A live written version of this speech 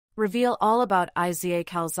Reveal all about Iza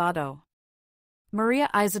Calzado. Maria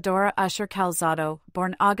Izadora Ussher Calzado,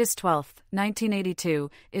 born August 12,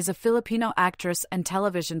 1982, is a Filipino actress and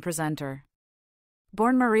television presenter.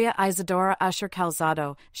 Born Maria Izadora Ussher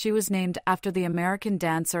Calzado, she was named after the American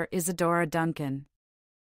dancer Isadora Duncan.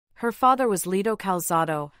 Her father was Lito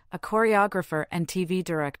Calzado, a choreographer and TV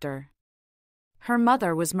director. Her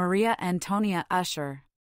mother was Maria Antonia Ussher.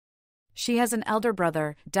 She has an elder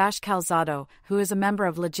brother, Dash Calzado, who is a member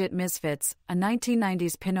of Legit Misfits, a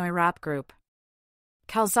 1990s Pinoy rap group.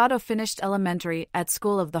 Calzado finished elementary at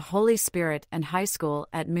School of the Holy Spirit and high school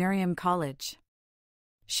at Miriam College.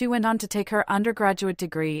 She went on to take her undergraduate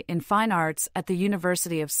degree in fine arts at the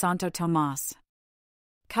University of Santo Tomas.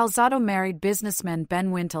 Calzado married businessman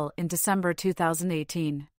Ben Wintle in December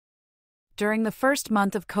 2018. During the first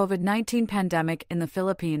month of COVID-19 pandemic in the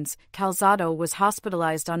Philippines, Calzado was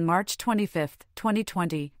hospitalized on March 25,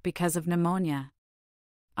 2020, because of pneumonia.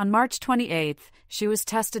 On March 28, she was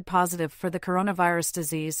tested positive for the coronavirus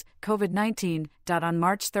disease, COVID-19. On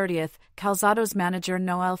March 30, Calzado's manager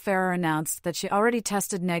Noel Ferrer announced that she already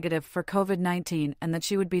tested negative for COVID-19 and that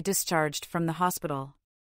she would be discharged from the hospital.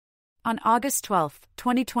 On August 12,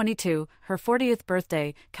 2022, her 40th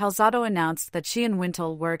birthday, Calzado announced that she and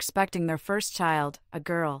Wintle were expecting their first child, a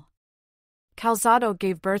girl. Calzado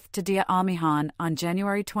gave birth to Dia Amihan on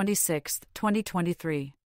January 26,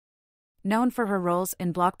 2023. Known for her roles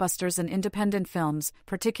in blockbusters and independent films,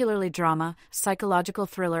 particularly drama, psychological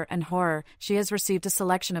thriller and horror, she has received a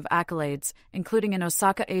selection of accolades, including an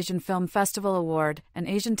Osaka Asian Film Festival Award, an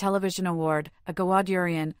Asian Television Award, a Gawad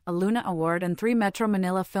Durian, a Luna Award and 3 Metro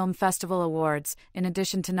Manila Film Festival Awards, in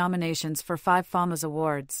addition to nominations for 5 FAMAS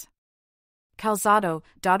Awards. Calzado,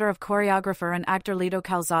 daughter of choreographer and actor Lito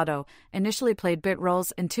Calzado, initially played bit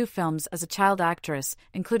roles in 2 films as a child actress,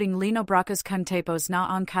 including Lino Braca's Kuntapo's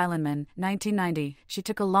Na Ang Kailanman, 1990. She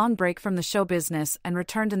took a long break from the show business and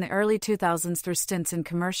returned in the early 2000s through stints in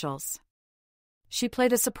commercials. She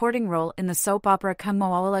played a supporting role in the soap opera Kung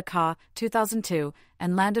Mawawala Ka, 2002,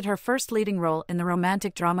 and landed her first leading role in the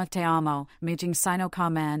romantic drama Te Amo, Mijing Sino Ka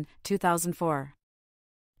Man, 2004.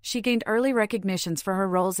 She gained early recognitions for her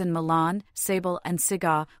roles in Milan, Sable and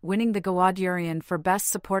Siga, winning the Gawad Durian for Best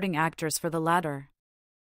Supporting Actress for the latter.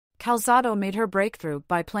 Calzado made her breakthrough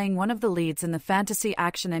by playing one of the leads in the fantasy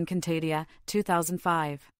action Encantadia,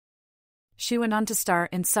 2005. She went on to star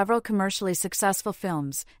in several commercially successful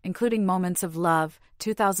films, including Moments of Love,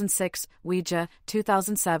 2006, Ouija,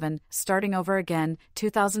 2007, Starting Over Again,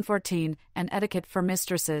 2014, and Etiquette for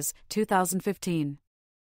Mistresses, 2015.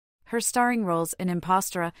 Her starring roles in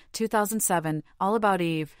Impostora, 2007, All About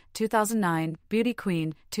Eve, 2009, Beauty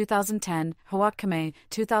Queen, 2010, Hawak Kame,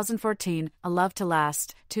 2014, A Love to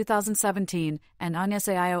Last, 2017, and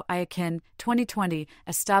Anyasayo Ayakin, 2020,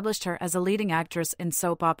 established her as a leading actress in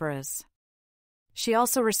soap operas. She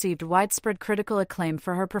also received widespread critical acclaim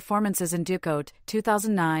for her performances in Dukot,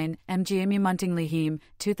 2009, MGMU Munting Lihim,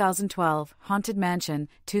 2012, Haunted Mansion,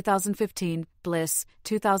 2015, Bliss,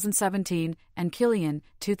 2017, and Killian,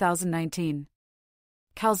 2019.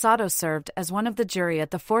 Calzado served as one of the jury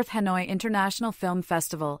at the 4th Hanoi International Film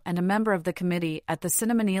Festival and a member of the committee at the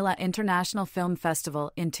Cinemanila International Film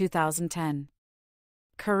Festival in 2010.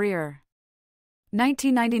 Career: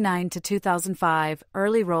 1999 to 2005,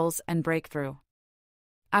 early roles and breakthrough.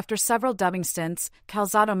 After several dubbing stints,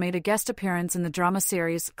 Calzado made a guest appearance in the drama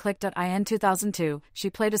series Click.in 2002. She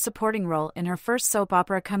played a supporting role in her first soap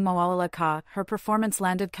opera Kung Mawawala Ka. Her performance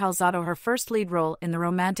landed Calzado her first lead role in the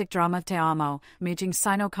romantic drama Te Amo, Mijing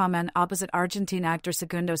Sino Ka Man opposite Argentine actor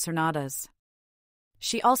Segundo Cernadas.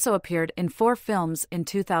 She also appeared in 4 films in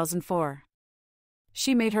 2004.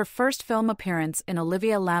 She made her first film appearance in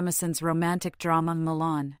Olivia Lamison's romantic drama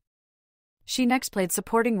Milan. She next played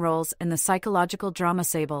supporting roles in the psychological drama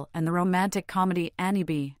Sable and the romantic comedy Annie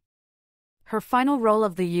B. Her final role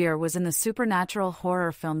of the year was in the supernatural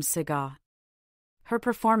horror film Siga. Her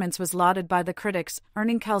performance was lauded by the critics,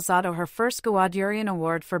 earning Calzado her first Gawad Durian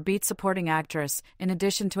Award for Beat Supporting Actress, in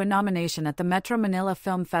addition to a nomination at the Metro Manila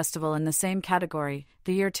Film Festival in the same category.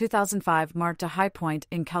 The year 2005 marked a high point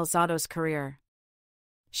in Calzado's career.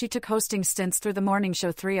 She took hosting stints through the morning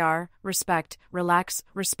show 3R, Respect, Relax,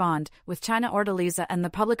 Respond, with China Ordaliza and the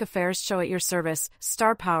public affairs show At Your Service,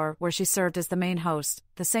 Star Power, where she served as the main host.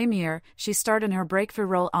 The same year, she starred in her breakthrough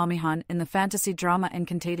role Amihan in the fantasy drama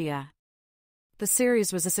Encantadia. The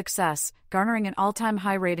series was a success, garnering an all-time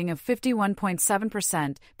high rating of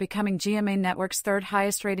 51.7%, becoming GMA Network's third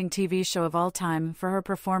highest-rating TV show of all time. For her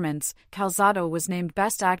performance, Calzado was named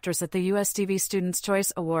Best Actress at the US TV Students'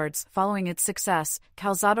 Choice Awards. Following its success,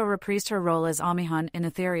 Calzado reprised her role as Amihan in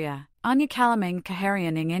Etheria, Anya Kalamang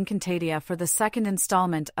Kaharian in Encantadia for the second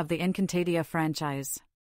installment of the Encantadia franchise.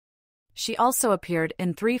 She also appeared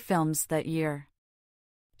in 3 films that year.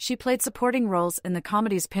 She played supporting roles in the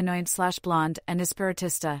comedies Pinoy/Blonde and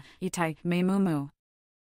Espiritista, Itay, May Mumu.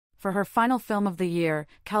 For her final film of the year,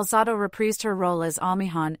 Calzado reprised her role as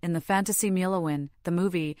Amihan in the fantasy Milawin, the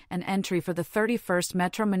movie, an entry for the 31st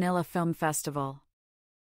Metro Manila Film Festival.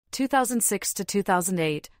 2006 to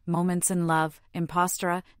 2008, Moments in Love,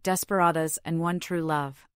 Impostora, Desperadas and One True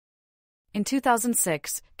Love. In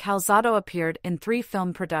 2006, Calzado appeared in 3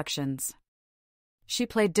 film productions. She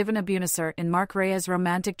played Divina Bunisar in Mark Reyes'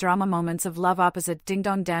 romantic drama Moments of Love opposite Ding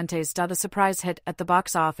Dong Dantes. A surprise hit at the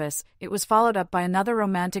box office, it was followed up by another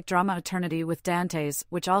romantic drama Eternity with Dantes,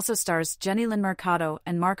 which also stars Jenny Lynn Mercado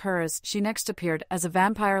and Mark Hurres. She next appeared as a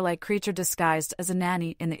vampire-like creature disguised as a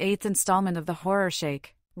nanny in the 8th installment of the horror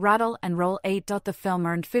Shake, Rattle and Roll 8. The film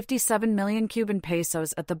earned 57 million Cuban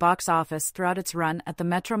pesos at the box office throughout its run at the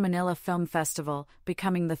Metro Manila Film Festival,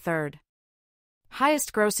 becoming the third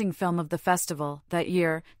highest-grossing film of the festival. That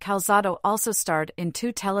year, Calzado also starred in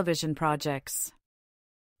 2 television projects.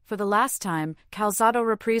 For the last time, Calzado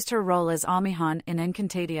reprised her role as Amihan in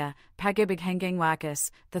Encantadia, Pag-ibig Hanggang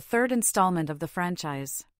Wakas, the third installment of the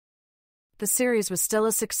franchise. The series was still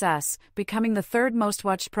a success, becoming the third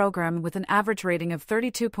most-watched program with an average rating of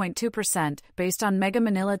 32.2% based on Mega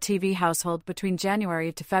Manila TV household between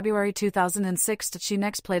January to February 2006. She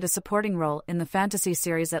next played a supporting role in the fantasy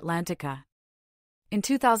series Atlantica. In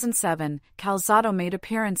 2007, Calzado made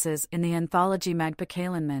appearances in the anthology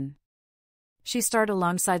Magpakailanman. She starred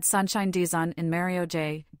alongside Sunshine Dizon in Mario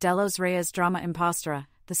J. Delos Reyes' drama Impostora.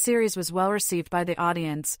 The series was well received by the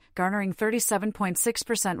audience, garnering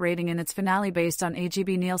 37.6% rating in its finale based on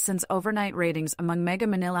AGB Nielsen's overnight ratings among Mega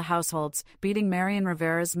Manila households, beating Marian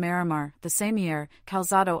Rivera's Marimar. The same year,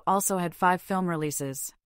 Calzado also had 5 film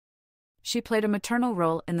releases. She played a maternal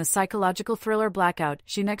role in the psychological thriller Blackout.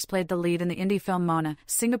 She next played the lead in the indie film Mona,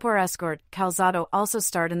 Singapore Escort. Calzado also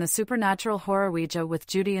starred in the supernatural horror Ouija with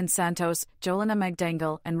Judy and Santos, Jolina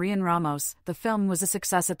Magdangal, and Rian Ramos. The film was a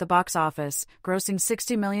success at the box office, grossing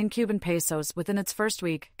 60 million Cuban pesos within its first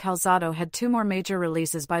week. Calzado had 2 more major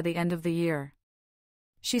releases by the end of the year.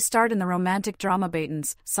 She starred in the romantic drama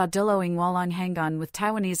Batons, Sa Diloing Walang Hanggan with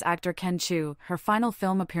Taiwanese actor Ken Chu. Her final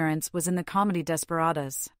film appearance was in the comedy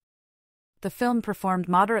Desperadas. The film performed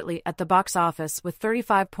moderately at the box office with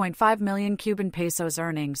 35.5 million Cuban pesos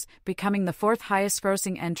earnings, becoming the 4th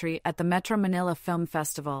highest-grossing entry at the Metro Manila Film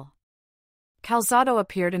Festival. Calzado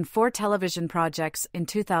appeared in 4 television projects in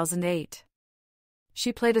 2008.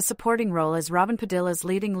 She played a supporting role as Robin Padilla's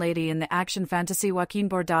leading lady in the action fantasy Joaquin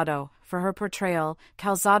Bordado. For her portrayal,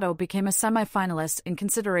 Calzado became a semi-finalist in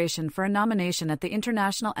consideration for a nomination at the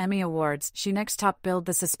International Emmy Awards. She next top-billed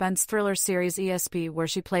the suspense thriller series ESP, where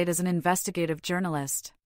she played as an investigative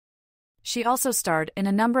journalist. She also starred in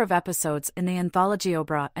a number of episodes in the anthology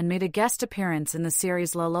Obra and made a guest appearance in the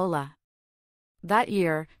series La Lola. That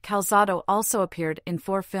year, Calzado also appeared in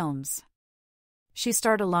 4 films. She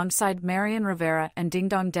starred alongside Marian Rivera and Ding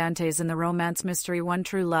Dong Dantes in the romance mystery One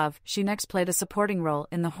True Love. She next played a supporting role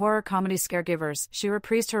in the horror comedy Scaregivers. She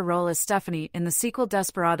reprised her role as Stephanie in the sequel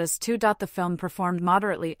Desperadas 2. The film performed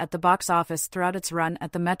moderately at the box office throughout its run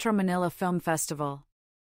at the Metro Manila Film Festival.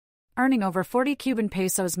 Earning over 40 Cuban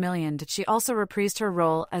pesos million, she also reprised her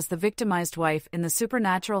role as the victimized wife in the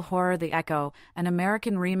supernatural horror The Echo, an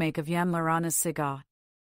American remake of Yam Larana's Sigaw.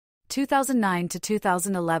 2009 to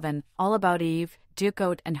 2011, All About Eve,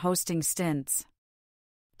 Ducote and hosting stints.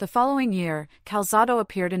 The following year, Calzado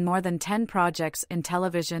appeared in more than 10 projects in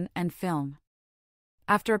television and film.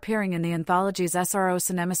 After appearing in the anthologies SRO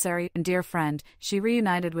Cinemissary and Dear Friend, she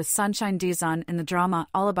reunited with Sunshine Dizon in the drama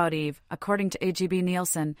All About Eve. According to AGB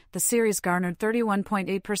Nielsen, the series garnered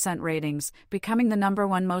 31.8% ratings, becoming the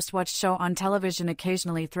 #1 most-watched show on television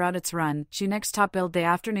occasionally throughout its run. She next top-billed the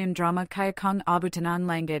afternoon drama Kaya Kong Abutanang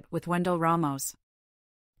Langit with Wendell Ramos.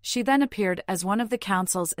 She then appeared as one of the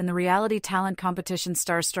councils in the reality talent competition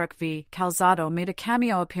Starstruck V. Calzado made a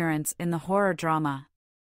cameo appearance in the horror drama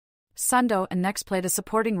Sundo and next played a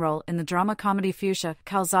supporting role in the drama comedy Fuchsia.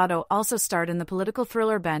 Calzado also starred in the political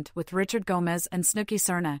thriller Bent with Richard Gomez and Snooki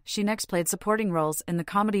Serna. She next played supporting roles in the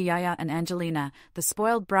comedy Yaya and Angelina, the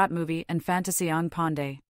Spoiled Brat movie and fantasy Ang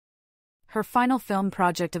Ponde. Her final film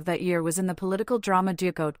project of that year was in the political drama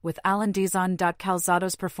Ducote with Alan Dizon.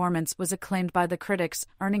 Calzado's performance was acclaimed by the critics,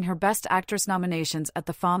 earning her Best Actress nominations at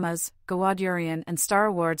the FAMAs, Gawad and Star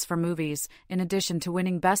Awards for movies, in addition to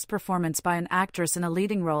winning Best Performance by an Actress in a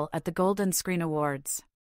Leading Role at the Golden Screen Awards.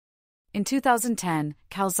 In 2010,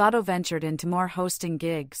 Calzado ventured into more hosting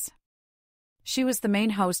gigs. She was the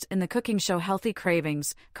main host in the cooking show Healthy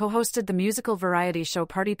Cravings, co-hosted the musical variety show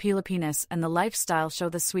Party Filipinas and the lifestyle show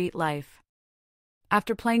The Sweet Life.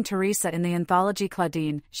 After playing Teresa in the anthology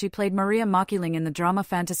Claudine, she played Maria Makiling in the drama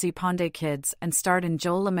fantasy Panday Kids and starred in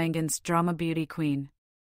Joel Lamangan's drama Beauty Queen.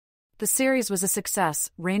 The series was a success,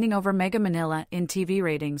 reigning over Mega Manila in TV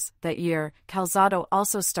ratings. That year, Calzado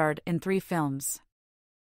also starred in 3 films.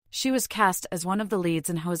 She was cast as one of the leads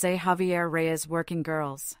in Jose Javier Reyes' Working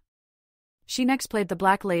Girls. She next played the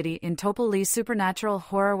Black Lady in Topol Lee's supernatural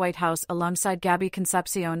horror White House alongside Gabby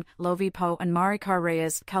Concepcion, Lovi Poe and Maricar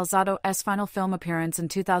Reyes. Calzado's final film appearance in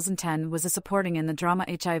 2010 was a supporting in the drama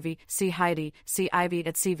HIV, See Heidi, See Ivy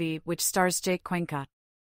at CV, which stars Jake Cuenca.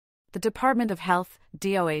 The Department of Health,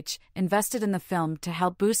 DOH, invested in the film to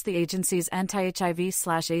help boost the agency's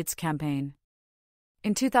anti-HIV/AIDS campaign.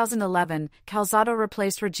 In 2011, Calzado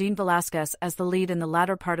replaced Regine Velasquez as the lead in the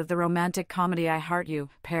latter part of the romantic comedy I Heart You,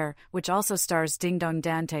 Pair, which also stars Ding Dong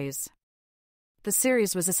Dantes. The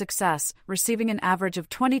series was a success, receiving an average of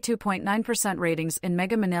 22.9% ratings in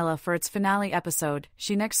Mega Manila for its finale episode.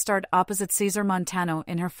 She next starred opposite Cesar Montano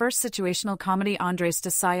in her first situational comedy Andres de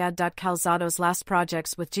Sayad. Calzado's last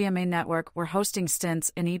projects with GMA Network were hosting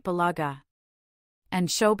stints in Eat Bulaga and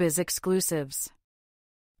Showbiz exclusives.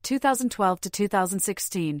 2012 to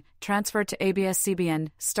 2016, transferred to ABS-CBN,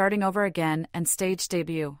 starting over again, and stage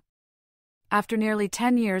debut. After nearly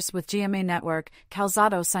 10 years with GMA Network,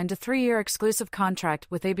 Calzado signed a 3-year exclusive contract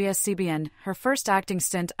with ABS-CBN. Her first acting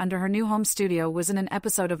stint under her new home studio was in an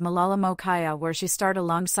episode of Malala Mo Kaya where she starred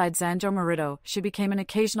alongside Zanjo Merito. She became an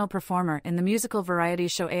occasional performer in the musical variety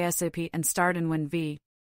show ASAP and starred in Win V.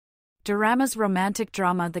 Dorama's romantic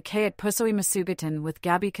drama The Kayat Pusoy Masugatan with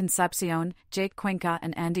Gabby Concepcion, Jake Cuenca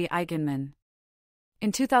and Andy Eigenman.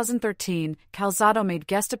 In 2013, Calzado made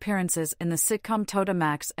guest appearances in the sitcom Toda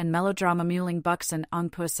Max and melodrama Muling Buksan Ang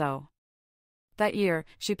Puso. That year,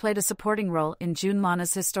 she played a supporting role in June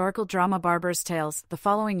Lana's historical drama Barber's Tales. The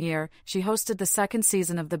following year, she hosted the second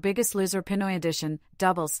season of The Biggest Loser Pinoy edition,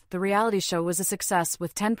 Doubles. The reality show was a success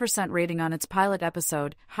with 10% rating on its pilot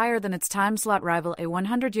episode, higher than its time-slot rival A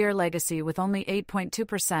 100-Year Legacy with only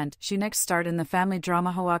 8.2%. She next starred in the family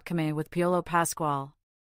drama Hawak Kami with Piolo Pascual.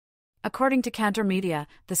 According to Cantor Media,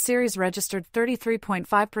 the series registered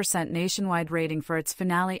 33.5% nationwide rating for its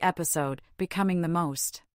finale episode, becoming the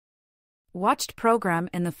most watched program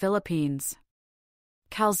in the Philippines.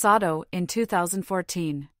 Calzado in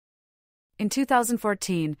 2014. In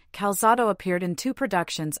 2014, Calzado appeared in 2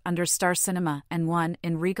 productions under Star Cinema and 1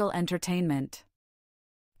 in Regal Entertainment.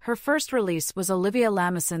 Her first release was Olivia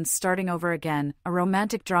Lameson's Starting Over Again, a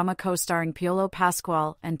romantic drama co-starring Piolo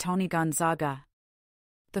Pascual and Tony Gonzaga.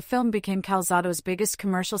 The film became Calzado's biggest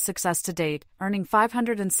commercial success to date, earning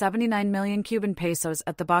 579 million Cuban pesos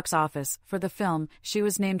at the box office. For the film, she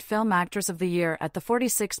was named Film Actress of the Year at the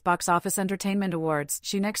 46th Box Office Entertainment Awards.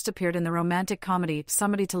 She next appeared in the romantic comedy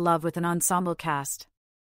Somebody to Love with an ensemble cast.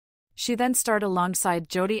 She then starred alongside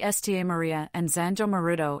Jody Sta Maria and Zanjo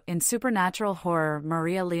Merito in supernatural horror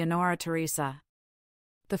Maria Leonora Teresa.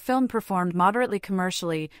 The film performed moderately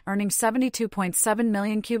commercially, earning 72.7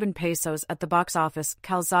 million Cuban pesos at the box office.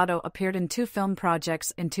 Calzado appeared in 2 film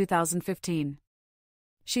projects in 2015.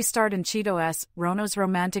 She starred in Chito S. Rono's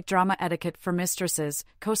romantic drama Etiquette for Mistresses,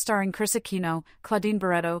 co-starring Chris Aquino, Claudine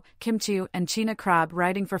Barreto, Kim Chiu, and China Crab.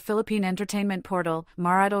 Writing for Philippine entertainment portal,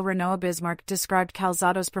 Maridol Renoa Bismarck described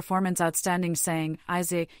Calzado's performance outstanding, saying,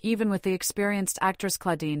 Iza, even with the experienced actress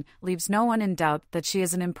Claudine, leaves no one in doubt that she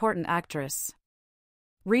is an important actress.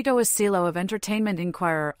 Rito Asilo of Entertainment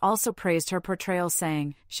Inquirer also praised her portrayal,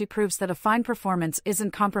 saying, she proves that a fine performance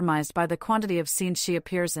isn't compromised by the quantity of scenes she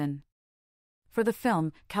appears in. For the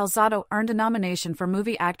film, Calzado earned a nomination for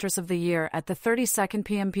Movie Actress of the Year at the 32nd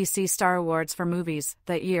PMPC Star Awards for Movies.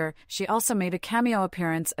 That year, she also made a cameo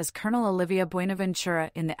appearance as Colonel Olivia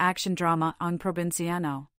Buenaventura in the action drama Ang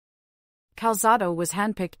Provinciano. Calzado was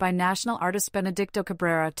handpicked by national artist Benedicto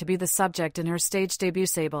Cabrera to be the subject in her stage debut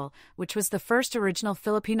Sable, which was the first original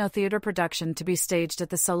Filipino theater production to be staged at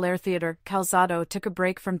the Soler Theater. Calzado took a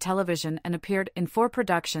break from television and appeared in 4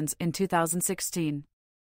 productions in 2016.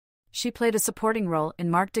 She played a supporting role in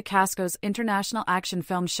Mark Dacascos' International Action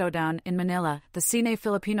Film Showdown in Manila. The Cine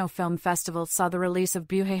Filipino Film Festival saw the release of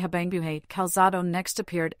Buhay Habang Buhay. Calzado next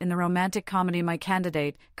appeared in the romantic comedy My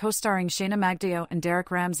Candidate, co-starring Shayna Magdeo and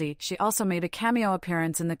Derek Ramsey. She also made a cameo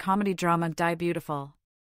appearance in the comedy drama Die Beautiful.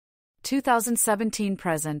 2017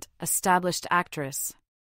 present, established actress.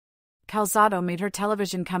 Calzado made her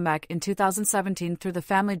television comeback in 2017 through the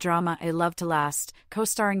family drama A Love to Last,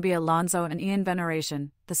 co-starring Bea Alonzo and Ian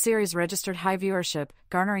Veneration. The series registered high viewership,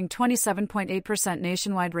 garnering 27.8%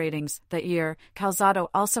 nationwide ratings. That year, Calzado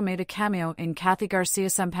also made a cameo in Kathy Garcia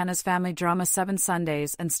Sampana's family drama 7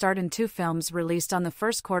 Sundays and starred in 2 films released on the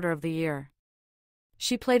first quarter of the year.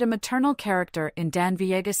 She played a maternal character in Dan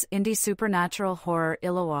Villegas' indie supernatural horror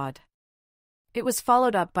Ilawad. It was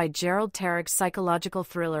followed up by Gerald Tarrick's psychological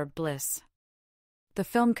thriller Bliss. The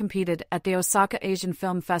film competed at the Osaka Asian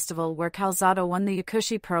Film Festival, where Calzado won the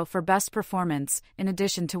Yakushi Pearl for Best Performance, in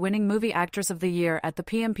addition to winning Movie Actress of the Year at the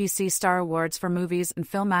PMPC Star Awards for Movies and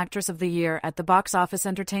Film Actress of the Year at the Box Office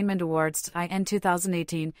Entertainment Awards. In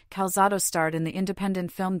 2018, Calzado starred in the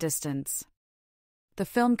independent film Distance. The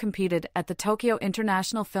film competed at the Tokyo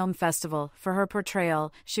International Film Festival. For her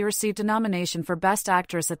portrayal, she received a nomination for Best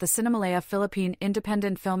Actress at the Cinemalaya Philippine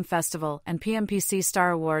Independent Film Festival and PMPC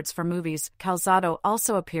Star Awards for Movies. Calzado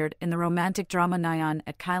also appeared in the romantic drama Nayan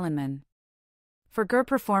at Kailanman. For her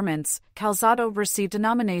performance, Calzado received a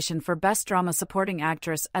nomination for Best Drama Supporting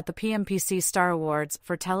Actress at the PMPC Star Awards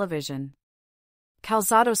for television.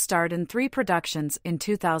 Calzado starred in 3 productions in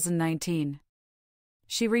 2019.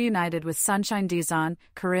 She reunited with Sunshine Dizon,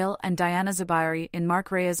 Karil and Diana Zubairi in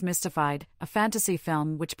Mark Reyes' Mystified, a fantasy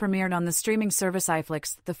film which premiered on the streaming service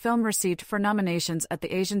iFlix. The film received 4 nominations at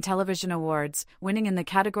the Asian Television Awards, winning in the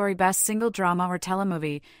category Best Single Drama or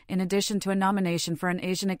Telemovie, in addition to a nomination for an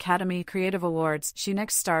Asian Academy Creative Awards. She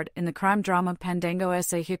next starred in the crime drama Pandango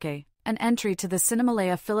sa Huke, an entry to the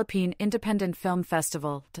Cinemalaya Philippine Independent Film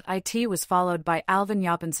Festival. It was followed by Alvin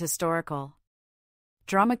Yapan's historical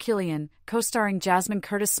drama Killian, co-starring Jasmine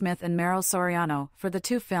Curtis Smith and Meryl Soriano. For the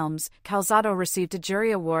 2 films, Calzado received a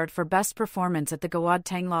jury award for Best Performance at the Gawad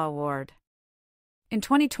Tangla Award. In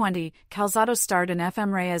 2020, Calzado starred in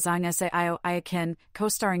FM Reyes ang Sa Iyo Ayakin,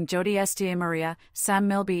 co-starring Jody Esta Maria, Sam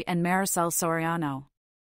Milby and Maricel Soriano.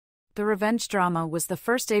 The revenge drama was the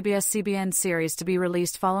first ABS-CBN series to be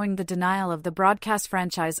released following the denial of the broadcast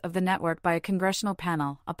franchise of the network by a congressional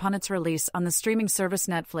panel. Upon its release on the streaming service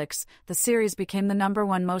Netflix, the series became the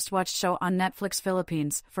 #1 most-watched show on Netflix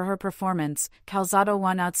Philippines. For her performance, Calzado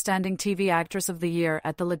won Outstanding TV Actress of the Year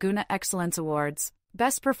at the Laguna Excellence Awards,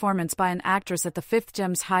 Best Performance by an Actress at the 5th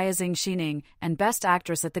Gems Hayazing Shining, and Best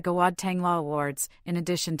Actress at the Gawad Tangla Awards, in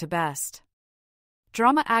addition to Best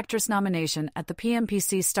Drama Actress nomination at the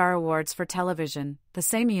PMPC Star Awards for television. The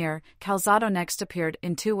same year, Calzado next appeared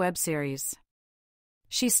in 2 web series.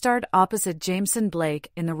 She starred opposite Jameson Blake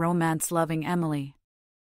in the romance Loving Emily,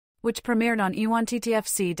 which premiered on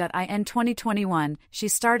iwanttfc.in 2021. She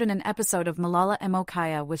starred in an episode of Malala Mo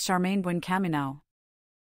Kaya with Charmaine Buencamino.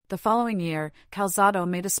 The following year, Calzado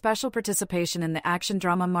made a special participation in the action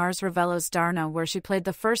drama Mars Revelos Darna, where she played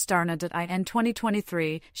the first Darna. In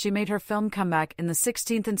 2023, she made her film comeback in the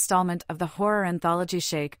 16th installment of the horror anthology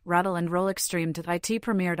Shake, Rattle and Roll Extreme. It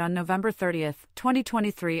premiered on November 30,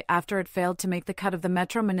 2023 after it failed to make the cut of the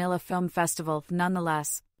Metro Manila Film Festival.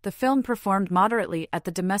 Nonetheless, the film performed moderately at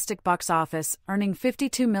the domestic box office, earning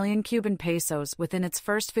 52 million Cuban pesos within its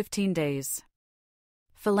first 15 days.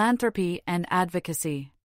 Philanthropy and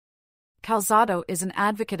advocacy. Calzado is an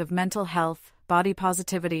advocate of mental health, body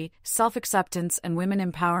positivity, self-acceptance and women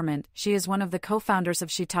empowerment. She is one of the co-founders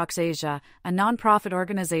of She Talks Asia, a non-profit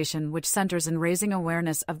organization which centers in raising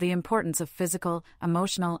awareness of the importance of physical,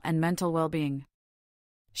 emotional and mental well-being.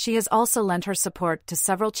 She has also lent her support to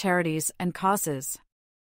several charities and causes.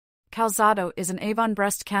 Calzado is an Avon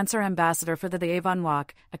Breast Cancer Ambassador for the Avon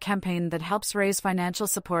Walk, a campaign that helps raise financial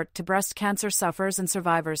support to breast cancer sufferers and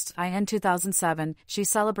survivors. In 2007, she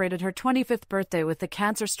celebrated her 25th birthday with the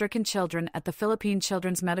cancer-stricken children at the Philippine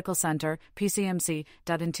Children's Medical Center, PCMC.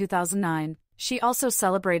 In 2009, she also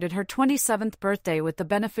celebrated her 27th birthday with the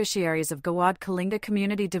beneficiaries of Gawad Kalinga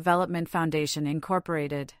Community Development Foundation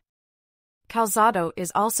Incorporated. Calzado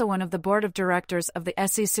is also one of the board of directors of the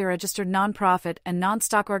SEC-registered nonprofit and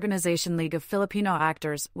non-stock organization League of Filipino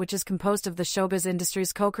Actors, which is composed of the showbiz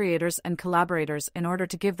industry's co-creators and collaborators in order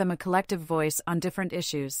to give them a collective voice on different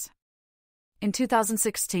issues. In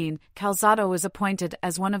 2016, Calzado was appointed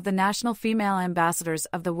as one of the national female ambassadors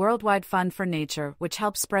of the Worldwide Fund for Nature, which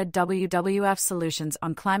helps spread WWF solutions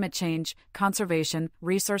on climate change, conservation,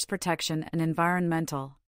 resource protection and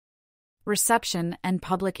environmental reception and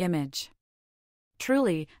public image.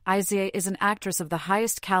 Truly, Iza is an actress of the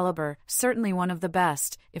highest caliber, certainly one of the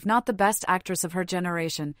best, if not the best actress of her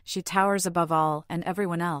generation. She towers above all and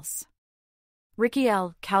everyone else. Ricky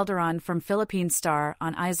L. Calderon from Philippine Star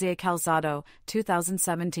on Iza Calzado,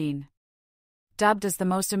 2017. Dubbed as the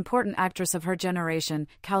most important actress of her generation,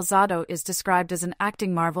 Calzado is described as an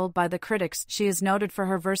acting marvel by the critics. She is noted for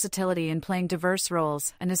her versatility in playing diverse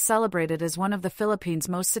roles and is celebrated as one of the Philippines'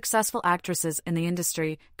 most successful actresses in the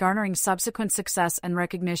industry, garnering subsequent success and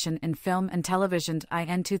recognition in film and television.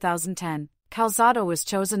 In 2010, Calzado was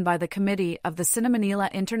chosen by the committee of the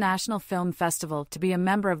Cinemanila International Film Festival to be a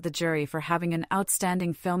member of the jury for having an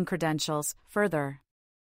outstanding film credentials. Further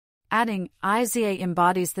adding, Iza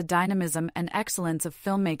embodies the dynamism and excellence of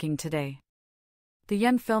filmmaking today. The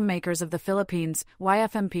Young Filmmakers of the Philippines,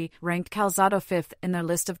 YFMP, ranked Calzado 5th in their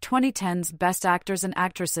list of 2010's best actors and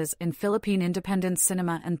actresses in Philippine independent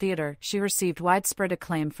cinema and theater. She received widespread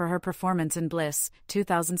acclaim for her performance in Bliss,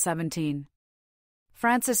 2017.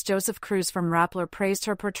 Francis Joseph Cruz from Rappler praised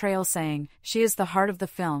her portrayal, saying, "She is the heart of the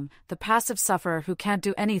film, the passive sufferer who can't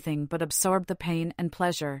do anything but absorb the pain and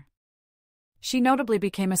pleasure." She notably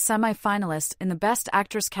became a semi-finalist in the Best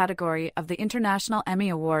Actress category of the International Emmy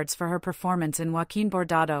Awards for her performance in Joaquin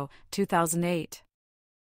Bordado, 2008.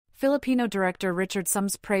 Filipino director Richard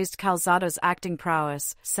Sums praised Calzado's acting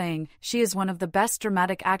prowess, saying, "She is one of the best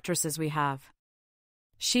dramatic actresses we have.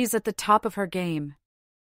 She's at the top of her game.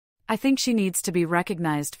 I think she needs to be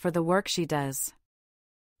recognized for the work she does."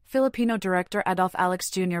 Filipino director Adolf Alex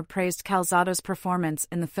Jr. praised Calzado's performance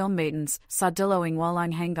in the film Maidens, Sa Diloing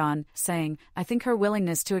Walang Hanggan, saying, "I think her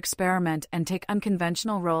willingness to experiment and take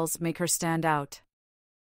unconventional roles make her stand out."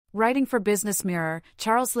 Writing for Business Mirror,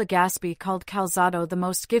 Charles Legaspi called Calzado the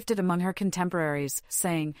most gifted among her contemporaries,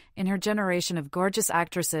 saying, "In her generation of gorgeous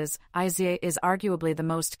actresses, Iza is arguably the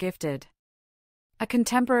most gifted." A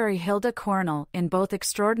contemporary Hilda Coronel in both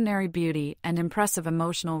extraordinary beauty and impressive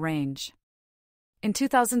emotional range. In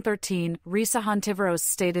 2013, Risa Hontiveros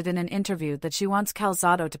stated in an interview that she wants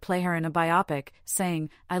Calzado to play her in a biopic,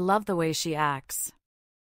 saying, "I love the way she acts.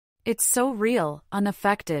 It's so real,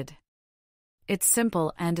 unaffected. It's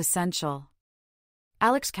simple and essential."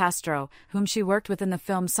 Alex Castro, whom she worked with in the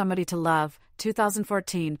film Somebody to Love,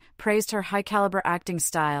 2014, praised her high-caliber acting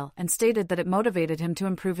style and stated that it motivated him to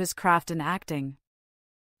improve his craft in acting.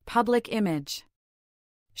 Public image.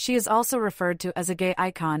 She is also referred to as a gay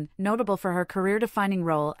icon, notable for her career-defining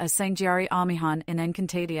role as Sangyari Amihan in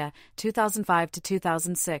Encantadia, 2005 to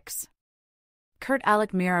 2006. Kurt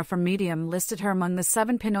Alec Mira from Medium listed her among the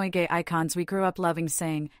 7 Pinoy gay icons we grew up loving,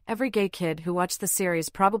 saying, "Every gay kid who watched the series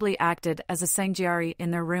probably acted as a Sangyari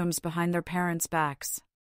in their rooms behind their parents' backs."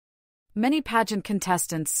 Many pageant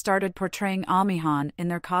contestants started portraying Amihan in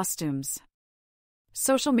their costumes.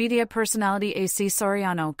 Social media personality AC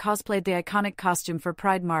Soriano cosplayed the iconic costume for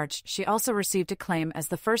Pride March. She also received acclaim as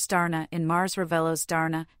the first Darna in Mars Ravelo's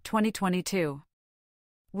Darna, 2022.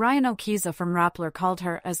 Ryan Okiza from Rappler called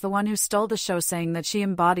her as the one who stole the show, saying that she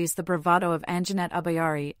embodies the bravado of Anjanette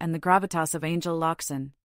Abayari and the gravitas of Angel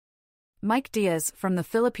Locsin. Mike Diaz from the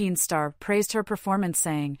Philippine Star praised her performance,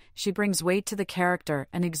 saying, "She brings weight to the character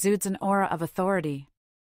and exudes an aura of authority."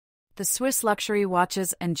 The Swiss luxury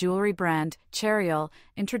watches and jewelry brand, Cheryl,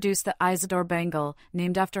 introduced the Izadora bangle,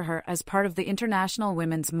 named after her as part of the International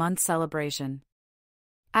Women's Month celebration.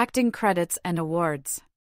 Acting credits and awards.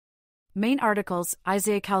 Main articles: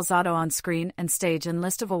 Iza Calzado on screen and stage, and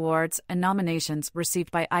list of awards and nominations received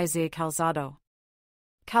by Iza Calzado.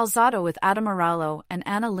 Calzado with Adam Aralo and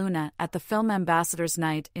Ana Luna at the Film Ambassadors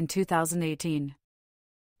Night in 2018.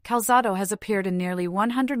 Calzado has appeared in nearly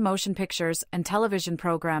 100 motion pictures and television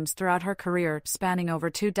programs throughout her career, spanning over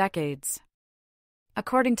 2 decades.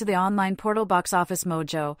 According to the online portal Box Office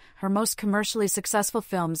Mojo, her most commercially successful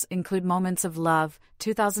films include Moments of Love,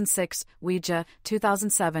 2006, Ouija,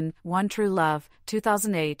 2007, One True Love,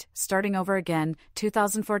 2008, Starting Over Again,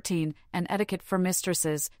 2014, and Etiquette for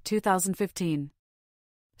Mistresses, 2015.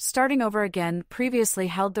 Starting Over Again previously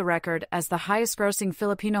held the record as the highest-grossing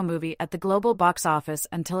Filipino movie at the global box office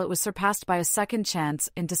until it was surpassed by A Second Chance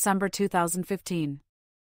in December 2015.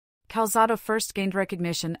 Calzado first gained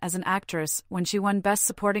recognition as an actress when she won Best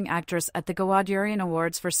Supporting Actress at the Gawadurian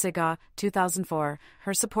Awards for Siga, 2004.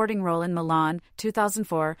 Her supporting role in Milan,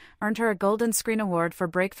 2004, earned her a Golden Screen Award for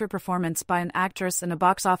Breakthrough Performance by an Actress and a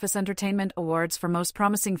Box Office Entertainment Awards for Most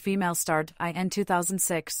Promising Female Star in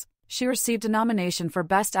 2006. She received a nomination for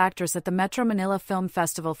Best Actress at the Metro Manila Film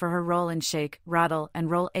Festival for her role in Shake, Rattle, and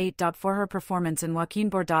Roll 8. For her performance in Joaquin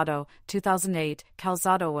Bordado, 2008,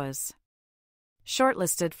 Calzado was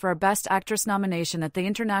Shortlisted for a Best Actress nomination at the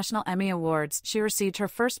International Emmy Awards, she received her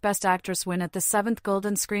first Best Actress win at the 7th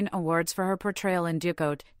Golden Screen Awards for her portrayal in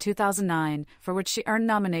Ducote, 2009, for which she earned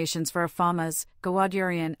nominations for Afamas, Gawad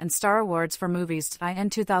Urian, and Star Awards for movies. In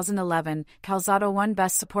 2011, Calzado won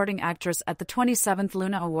Best Supporting Actress at the 27th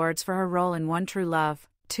Luna Awards for her role in One True Love,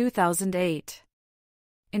 2008.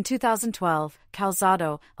 In 2012,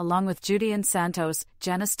 Calzado, along with Judian Santos,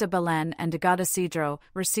 Janice de Belen and Agata Cedro,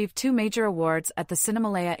 received 2 major awards at the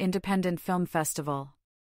Cinemalaya Independent Film Festival.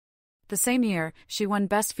 The same year, she won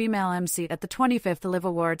Best Female MC at the 25th Olive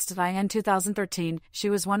Awards. In 2013, she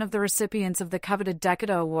was one of the recipients of the coveted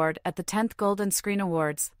Decada Award at the 10th Golden Screen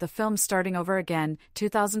Awards. The film Starting Over Again,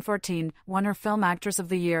 2014, won her Film Actress of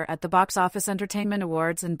the Year at the Box Office Entertainment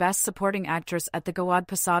Awards and Best Supporting Actress at the Gawad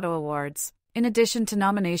Pasado Awards. In addition to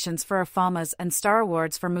nominations for Afamas and Star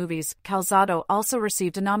Awards for movies, Calzado also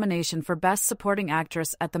received a nomination for Best Supporting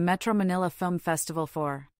Actress at the Metro Manila Film Festival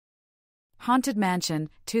for Haunted Mansion,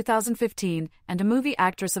 2015, and a Movie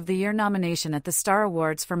Actress of the Year nomination at the Star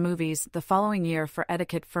Awards for movies the following year for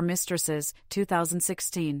Etiquette for Mistresses,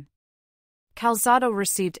 2016. Calzado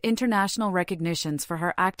received international recognitions for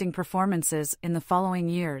her acting performances in the following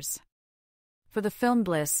years. For the film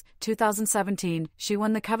Bliss, 2017, she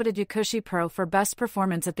won the coveted Yakushi Pro for Best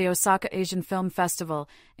Performance at the Osaka Asian Film Festival,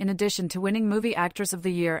 in addition to winning Movie Actress of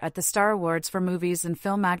the Year at the Star Awards for movies and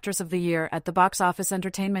Film Actress of the Year at the Box Office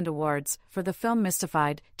Entertainment Awards. For the film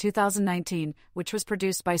Mystified, 2019, which was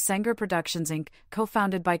produced by Sanger Productions Inc.,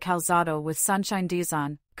 co-founded by Calzado with Sunshine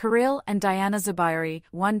Dizon, Kirill and Diana Zubairi,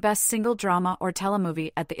 won Best Single Drama or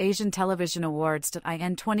Telemovie at the Asian Television Awards.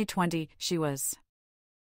 In 2020, she was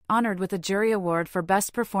honored with a jury award for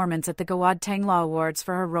Best Performance at the Gawad Tangla Awards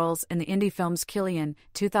for her roles in the indie films Kilian,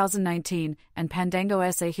 2019, and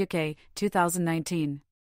Pandango Sa Huke, 2019.